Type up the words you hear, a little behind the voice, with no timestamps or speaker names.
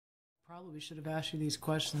Probably should have asked you these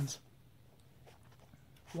questions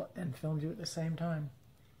and filmed you at the same time.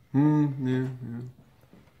 Yeah.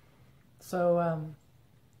 So I'm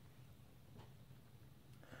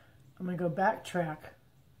going to go backtrack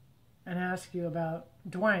and ask you about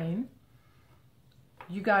Duane.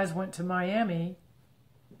 You guys went to Miami.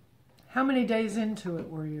 How many days into it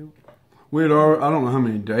were you? We had already, I don't know how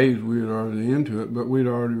many days we had already into it, but we'd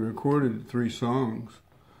already recorded 3 songs.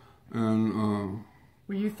 And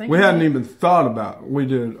were you thinking we hadn't even thought about it. We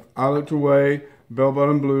did I Looked Away, Bell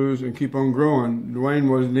Bottom Blues, and Keep On Growing. Duane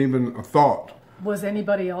wasn't even a thought. Was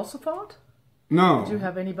anybody else a thought? No. Did you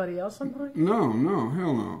have anybody else in mind? No,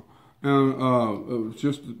 hell no. And it was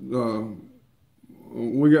just,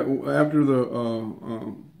 we got, after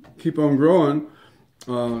the Keep On Growing,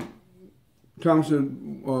 Tom said,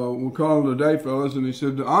 we'll call it a day, fellas, and he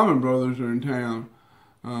said, the Allman Brothers are in town.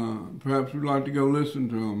 Perhaps we'd like to go listen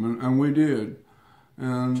to them, and we did.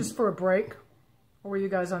 And just for a break? Or were you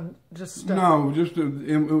guys on just stuck? No, just it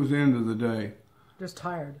was the end of the day. Just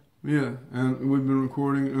tired? Yeah, and we've been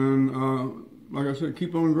recording, and like I said,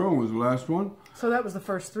 Keep On Growing was the last one. So that was the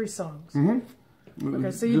first 3 songs? Mm-hmm.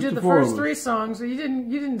 Okay, so you did the first 3 songs. So you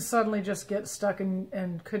didn't suddenly just get stuck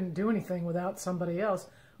and couldn't do anything without somebody else.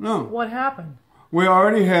 No. What happened? We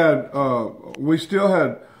already had, we still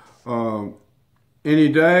had Any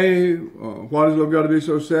Day, Why Does Love Got to Be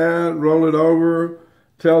So Sad, Roll It Over,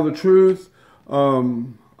 Tell the Truth,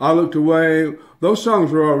 I Looked Away. Those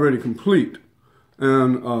songs were already complete.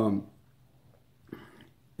 And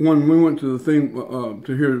when we went to the thing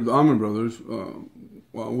to hear the Allman Brothers,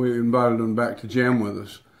 well, we invited them back to jam with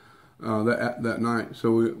us that night.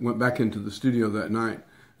 So we went back into the studio that night.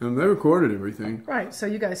 And they recorded everything. Right, so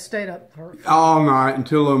you guys stayed up for all night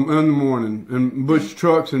until in the morning. And Butch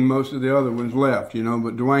Trucks and most of the other ones left, you know.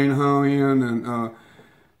 But Duane hung in, and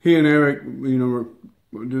he and Eric, you know,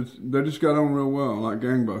 they just got on real well, like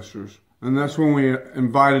gangbusters. And that's when we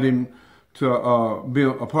invited him to be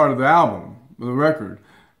a part of the album, the record.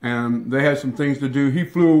 And they had some things to do. He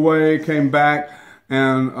flew away, came back,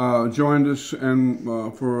 and joined us and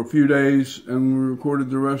for a few days, and we recorded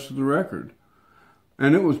the rest of the record.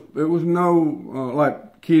 And it was no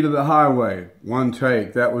like Key to the Highway, 1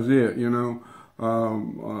 take. That was it, you know.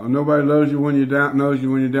 Nobody knows you when you're down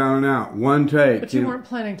and out. 1 take. But you weren't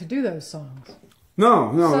planning to do those songs.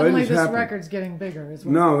 No. Suddenly they just this happened. record's getting bigger.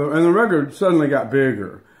 No, and the record suddenly got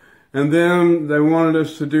bigger, and then they wanted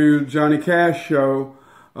us to do Johnny Cash show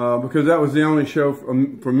because that was the only show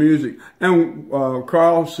for music. And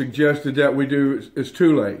Carl suggested that we do It's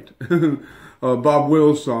Too Late. Bob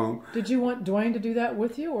Wills song. Did you want Duane to do that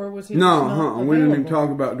with you, or was he? No, we didn't even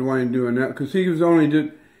talk about Duane doing that because he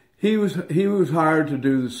was hired to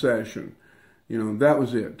do the session. You know, that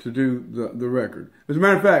was it, to do the record. As a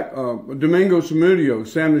matter of fact, Domingo Samudio,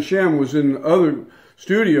 Sam the Sham, was in the other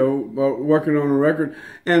studio working on a record,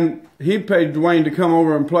 and he paid Duane to come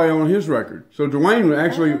over and play on his record. So Duane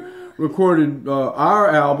actually recorded our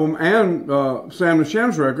album and Sam the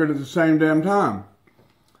Sham's record at the same damn time.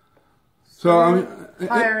 So I mean,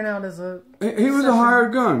 hiring out as a he was a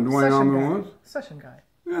hired gun. Duane Allman was session guy.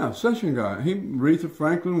 Yeah, session guy. He, Aretha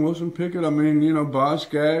Franklin, Wilson Pickett. I mean, you know, Boz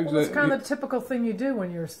Scaggs. Well, it's kind of the typical thing you do when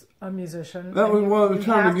you're a musician. That was what I was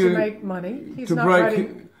trying to get. You have to make money. He's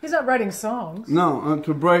not writing songs. No,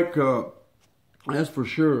 to break. That's for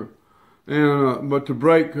sure. And but to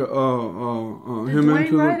break Did him Duane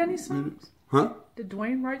into write any songs? Huh? Did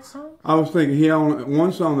Duane write songs? I was thinking he only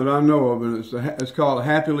one song that I know of, and it's called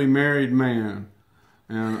 "Happily Married Man,"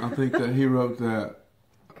 and I think that he wrote that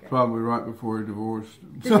probably right before he divorced.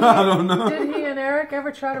 So I don't know. Did he and Eric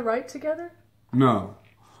ever try to write together? No.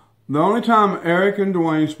 The only time Eric and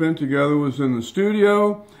Duane spent together was in the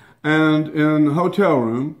studio and in the hotel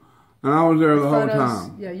room, and I was there the whole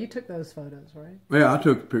time. Yeah, you took those photos, right? Yeah, I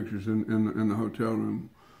took pictures in the hotel room,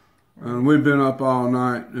 and we'd been up all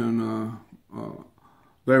night, and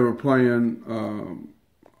they were playing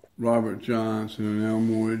Robert Johnson and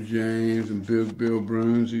Elmore James and Big Bill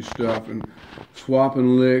Brunsey stuff, and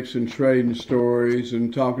swapping licks and trading stories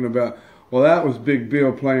and talking about, well, that was Big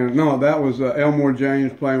Bill playing, no, that was Elmore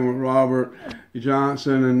James playing with Robert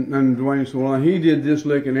Johnson, and Duane said, well, he did this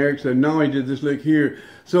lick, and Eric said, no, he did this lick here.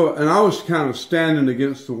 So, and I was kind of standing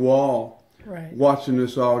against the wall, right, watching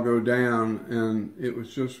this all go down, and it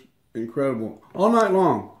was just incredible. All night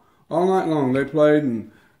long they played,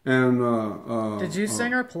 and did you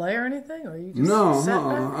sing or play or anything, or you just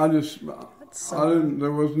I didn't.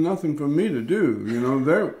 There was nothing for me to do. You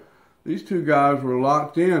know, these 2 guys were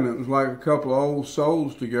locked in. It was like a couple of old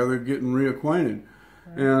souls together getting reacquainted,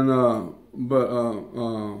 right. And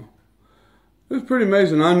It was pretty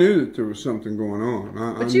amazing. I knew that there was something going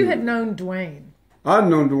on. But you had known Duane. I'd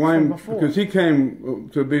known Duane because he came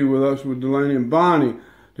to be with us with Delaney and Bonnie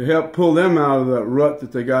to help pull them out of that rut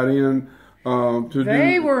that they got in.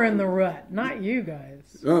 They were in the rut, not you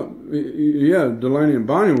guys. Yeah, Delaney and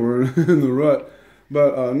Bonnie were in the rut.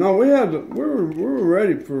 But no, we were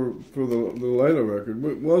ready for the Layla record.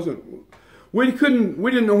 It wasn't. We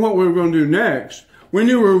didn't know what we were going to do next. We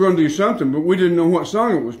knew we were going to do something, but we didn't know what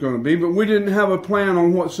song it was going to be. But we didn't have a plan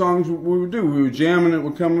on what songs we would do. We were jamming, it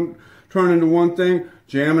would turn into one thing.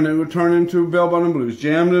 Jamming, it would turn into Bell Bottom Blues.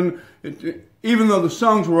 Jamming, even though the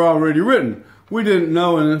songs were already written, we didn't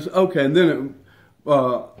know. And it's okay. And then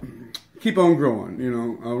it keep on growing. You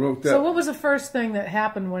know, I wrote that. So what was the first thing that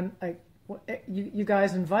happened when you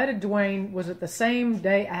guys invited Duane? Was it the same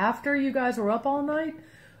day after you guys were up all night?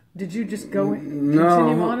 Did you just continue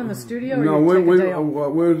on in the studio? No, we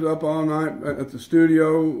was up all night at the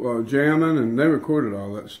studio jamming, and they recorded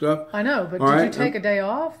all that stuff. I know, but did you take a day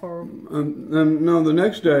off, or? No, the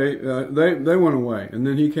next day they went away, and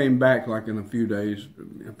then he came back like in a few days.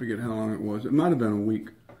 I forget how long it was. It might have been a week.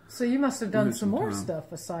 So you must have done some more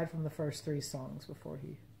stuff aside from the first 3 songs before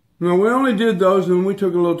he. No, we only did those, and we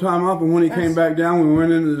took a little time off. And when he came back down, we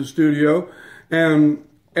went into the studio, and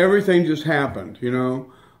everything just happened, you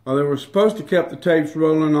know. They were supposed to keep the tapes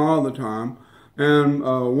rolling all the time, and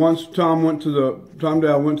once Tom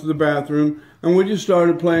Dowd went to the bathroom, and we just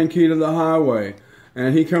started playing Key to the Highway,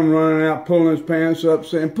 and he come running out, pulling his pants up,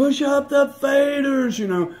 saying, "Push up the faders," you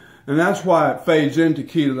know, and that's why it fades into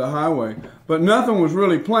Key to the Highway. But nothing was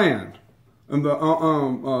really planned. And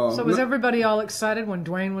so was everybody all excited when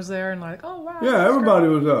Duane was there and like, oh wow? Yeah, everybody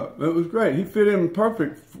was up. It was great. He fit in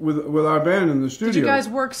perfect with our band in the studio. Did you guys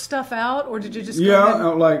work stuff out, or did you just?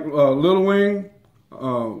 Like Little Wing.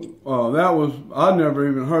 That was I'd never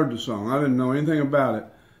even heard the song. I didn't know anything about it.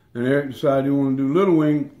 And Eric decided he wanted to do Little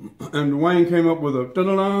Wing, and Duane came up with a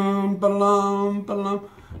ba-da-dum, ba-da-dum, ba-da-dum,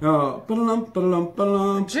 ba-da-dum,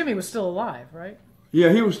 ba-da-dum. Jimmy was still alive, right?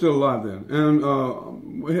 Yeah, he was still alive then, and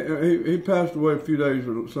he passed away a few days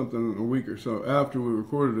or something, a week or so after we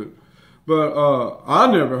recorded it. But I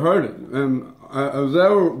never heard it, and as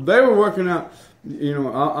they were working out, you know,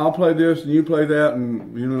 I'll play this and you play that,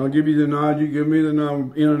 and you know, I'll give you the nod, you give me the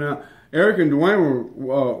nod, in and out. Eric and Duane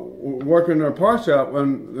were working their parts out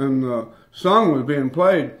when the song was being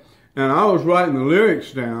played, and I was writing the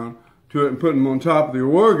lyrics down to it and putting them on top of the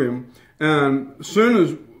organ, and as soon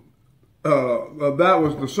as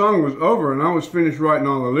the song was over and I was finished writing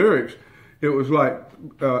all the lyrics, it was like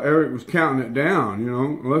Eric was counting it down, you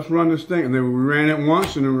know, let's run this thing. And then we ran it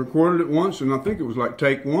once and then recorded it once, and I think it was like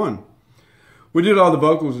take 1. We did all the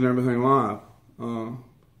vocals and everything live.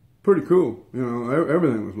 Pretty cool, you know,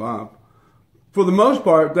 everything was live. For the most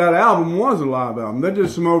part, that album was a live album. They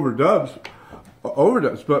did some overdubs,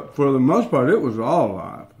 but for the most part, it was all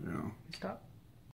live, you know. Stop.